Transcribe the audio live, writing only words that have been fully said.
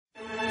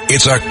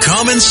It's a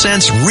common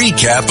sense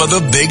recap of the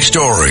big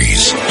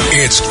stories.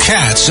 It's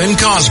Katz and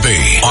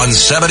Cosby on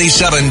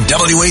 77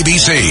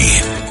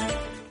 WABC.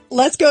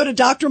 Let's go to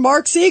Dr.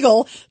 Marc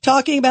Siegel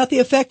talking about the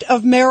effect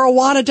of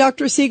marijuana.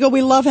 Dr. Siegel,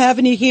 we love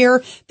having you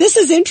here. This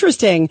is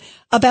interesting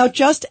about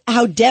just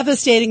how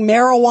devastating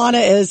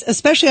marijuana is,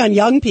 especially on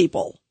young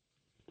people.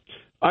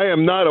 I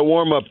am not a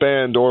warm-up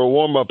band or a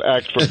warm-up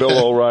act for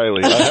Bill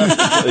O'Reilly. I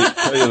have to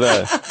tell you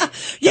that.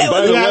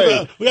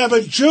 Yeah, we have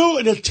a Jew,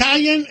 an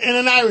Italian, and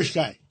an Irish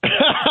guy.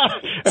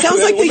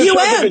 Sounds like the UN.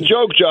 Sounds like a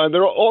joke, John.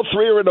 They're all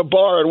three are in a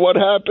bar, and what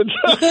happens?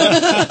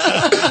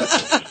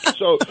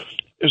 So,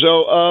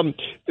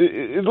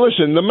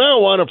 listen, the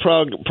marijuana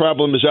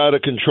problem is out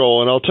of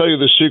control, and I'll tell you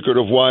the secret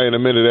of why in a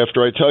minute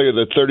after I tell you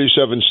that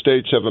 37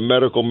 states have a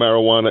medical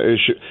marijuana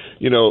issue,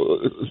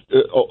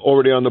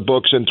 already on the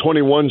books, and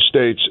 21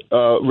 states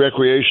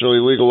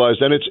recreationally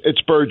legalized, and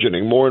it's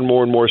burgeoning. More and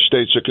more and more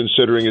states are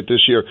considering it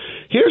this year.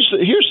 Here's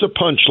the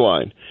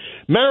punchline.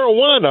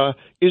 Marijuana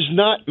is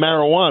not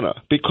marijuana,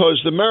 because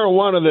the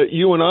marijuana that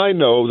you and I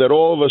know, that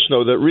all of us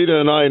know, that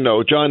Rita and I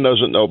know, John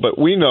doesn't know, but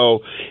we know,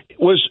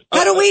 was...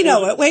 How do we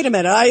know it? Wait a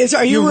minute.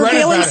 Are you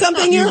revealing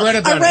something here?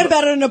 I read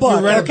about it in a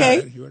book,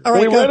 okay? All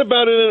right, read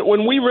about it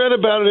when we read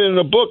about it in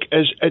a book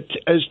as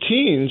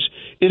teens.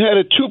 It had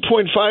a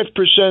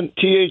 2.5%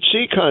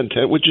 THC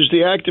content, which is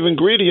the active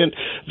ingredient.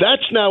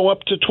 That's now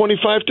up to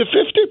 25 to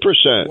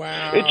 50%.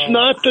 Wow. It's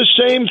not the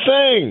same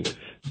thing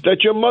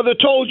that your mother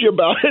told you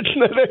about.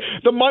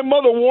 My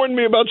mother warned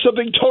me about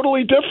something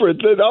totally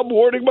different that I'm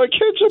warning my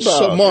kids about.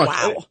 So, Mark,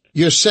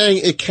 you're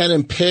saying it can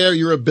impair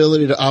your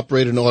ability to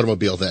operate an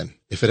automobile then,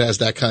 if it has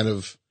that kind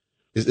of...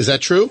 Is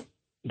that true?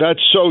 That's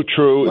so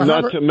true. Well,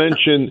 not to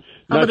mention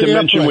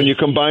when you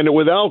combine it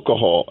with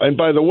alcohol. And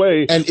by the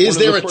way... And is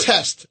there a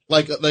test,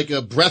 like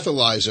a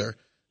breathalyzer,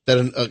 that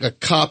a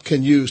cop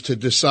can use to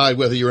decide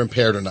whether you're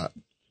impaired or not?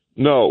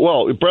 No,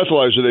 well,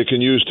 breathalyzer they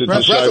can use to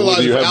decide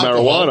whether you have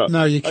marijuana.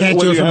 No, you can't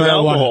do it for marijuana.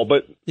 Alcohol,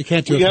 but you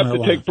can't do it for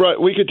marijuana.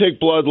 We could take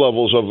blood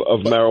levels of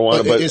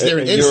marijuana, but is there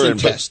an instant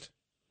test?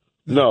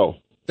 No.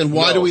 Then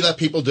why do we let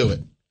people do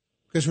it?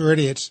 Because we're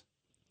idiots.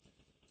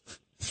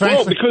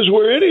 Well, because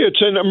we're idiots,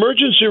 and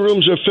emergency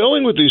rooms are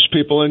filling with these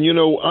people. And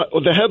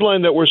the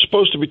headline that we're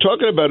supposed to be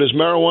talking about is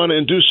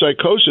marijuana-induced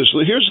psychosis.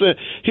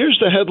 Here's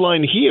the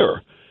headline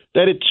here,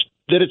 that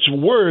it's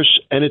worse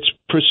and it's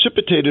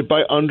precipitated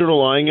by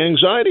underlying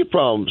anxiety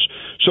problems.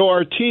 So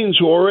our teens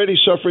who are already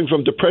suffering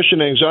from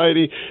depression,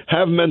 anxiety,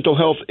 have mental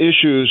health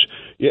issues,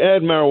 you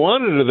add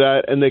marijuana to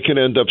that and they can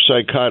end up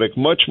psychotic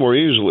much more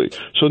easily.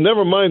 So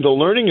never mind the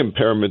learning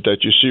impairment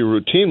that you see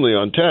routinely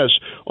on tests.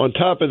 On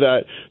top of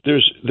that,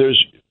 there's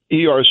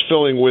ERs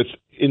filling with,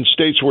 in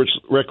states where it's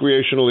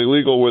recreationally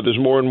legal, where there's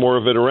more and more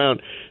of it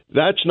around.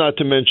 That's not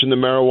to mention the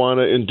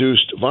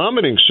marijuana-induced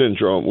vomiting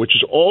syndrome, which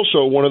is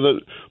also one of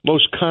the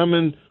most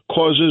common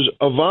causes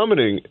of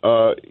vomiting,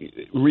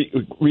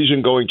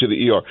 reason going to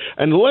the ER.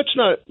 And let's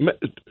not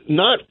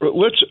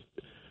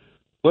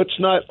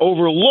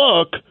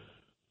overlook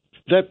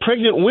that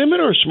pregnant women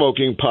are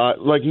smoking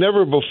pot like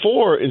never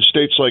before in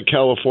states like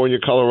California,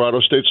 Colorado,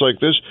 states like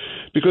this,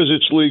 because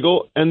it's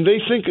legal, and they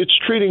think it's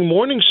treating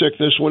morning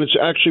sickness when it's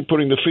actually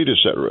putting the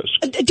fetus at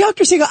risk.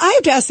 Dr. Siegel, I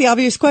have to ask the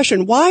obvious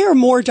question. Why are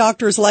more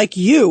doctors like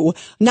you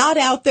not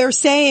out there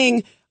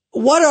saying,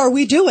 what are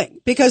we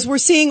doing? Because we're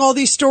seeing all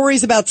these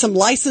stories about some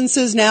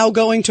licenses now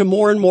going to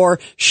more and more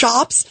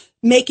shops,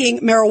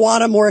 making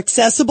marijuana more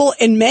accessible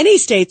in many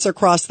states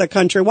across the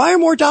country. Why are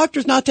more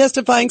doctors not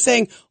testifying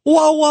saying,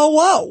 whoa, whoa,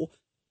 whoa?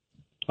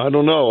 I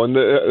don't know, and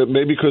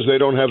maybe because they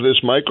don't have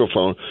this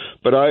microphone,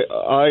 but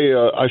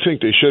I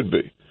think they should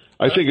be.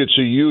 I think it's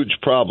a huge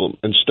problem,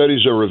 and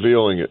studies are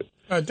revealing it.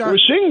 We're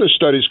seeing the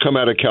studies come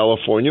out of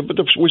California, but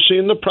we're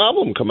seeing the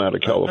problem come out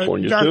of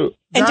California, too.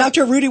 And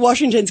Dr. Rudy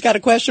Washington's got a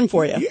question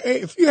for you.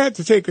 If you had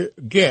to take a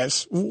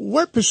guess,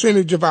 what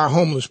percentage of our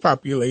homeless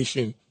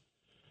population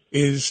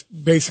is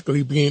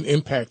basically being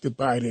impacted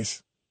by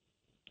this?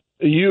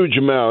 A huge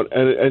amount,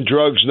 and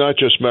drugs, not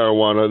just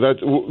marijuana.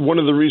 That one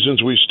of the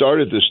reasons we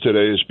started this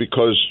today is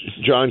because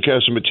John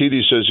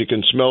Catsimatidis says he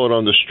can smell it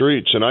on the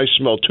streets, and I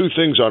smell two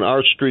things on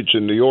our streets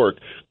in New York: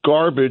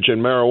 garbage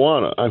and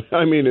marijuana.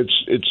 I mean, it's.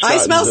 I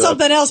smell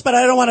something else, but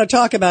I don't want to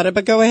talk about it.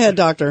 But go ahead,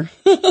 doctor.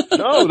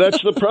 No,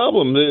 that's the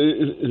problem.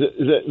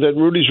 That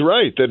Rudy's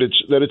right. That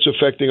it's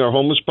affecting our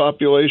homeless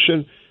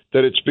population.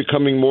 That it's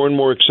becoming more and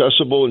more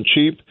accessible and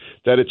cheap,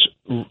 that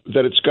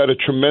it's got a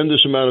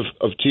tremendous amount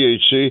of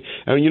THC.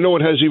 And you know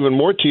what has even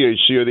more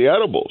THC are the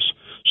edibles.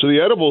 So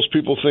the edibles,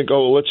 people think,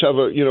 oh, let's have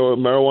a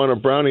marijuana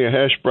brownie, a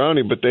hash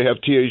brownie, but they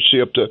have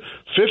THC up to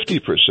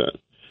 50%.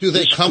 Do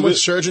they come with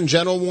Surgeon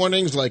General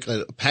warnings, like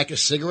a pack of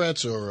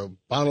cigarettes or a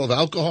bottle of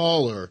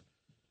alcohol, or?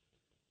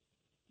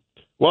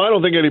 Well, I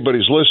don't think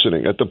anybody's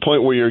listening. At the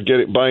point where you're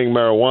buying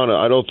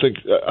marijuana,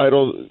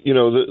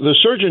 the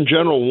Surgeon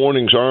General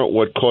warnings aren't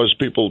what caused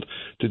people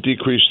to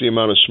decrease the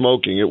amount of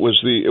smoking. It was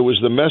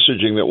the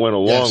messaging that went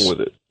along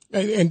with it.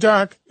 And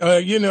Doc,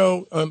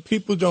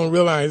 people don't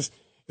realize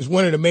is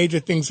one of the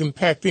major things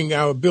impacting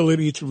our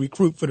ability to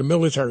recruit for the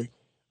military.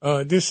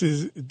 This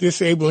is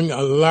disabling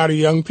a lot of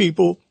young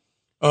people.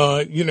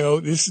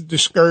 This is the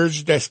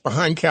scourge that's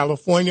behind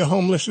California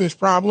homelessness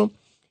problem.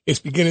 It's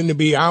beginning to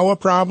be our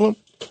problem.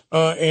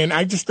 And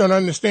I just don't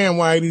understand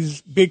why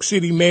these big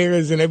city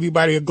mayors and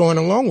everybody are going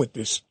along with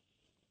this.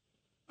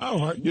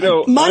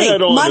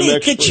 Money,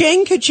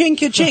 ka-ching, ka-ching,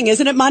 ka-ching.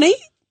 Isn't it money?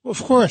 Well,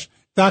 of course.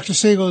 Dr.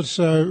 Siegel,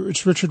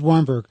 it's Richard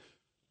Weinberg.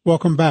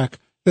 Welcome back.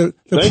 The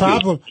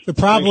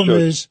problem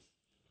is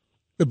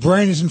the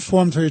brain isn't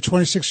formed until you're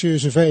 26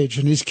 years of age,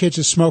 and these kids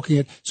are smoking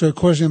it, so they're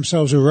causing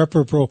themselves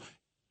irreparable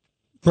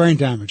brain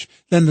damage.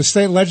 Then the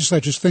state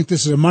legislatures think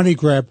this is a money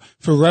grab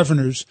for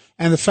revenues.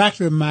 And the fact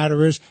of the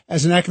matter is,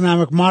 as an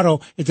economic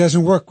model, it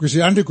doesn't work because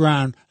the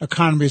underground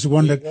economy is the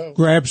one that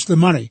grabs the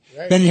money.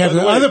 Right. Then you have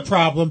the other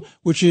problem,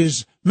 which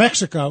is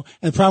Mexico.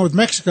 And the problem with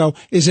Mexico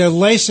is they're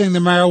lacing the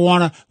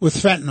marijuana with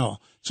fentanyl.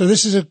 So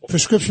this is a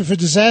prescription for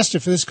disaster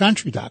for this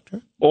country,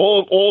 Doctor.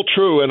 All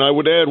true. And I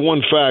would add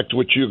one fact,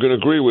 which you're going to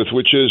agree with,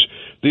 which is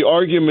the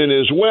argument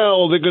is,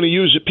 well, they're going to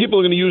use it. People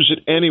are going to use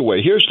it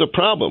anyway. Here's the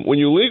problem. When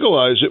you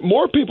legalize it,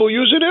 more people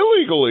use it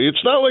illegally.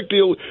 It's not like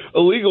the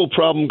illegal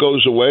problem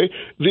goes away.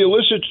 The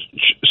illicit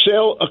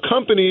sale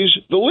accompanies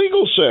the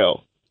legal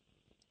sale.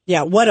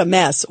 Yeah, what a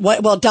mess.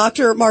 Well,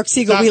 Dr. Marc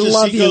Siegel, we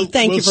love you.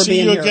 Thank you for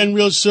being here. We'll see you again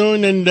real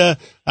soon, and I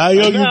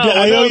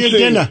owe you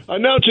dinner.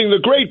 Announcing the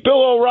great Bill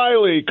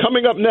O'Reilly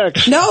coming up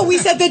next. No, we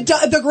said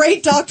the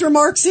great Dr.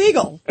 Marc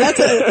Siegel. That's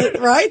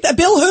right?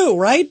 Bill who,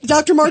 right?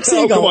 Dr. Marc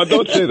Siegel. Oh, come on,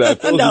 don't say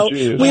that. No,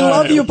 we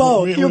love you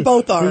both. You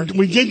both are.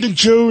 We did the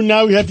Jew,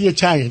 now we have the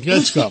Italian.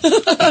 Let's go.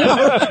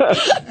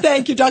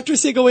 Thank you, Dr.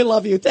 Siegel. We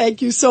love you.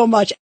 Thank you so much.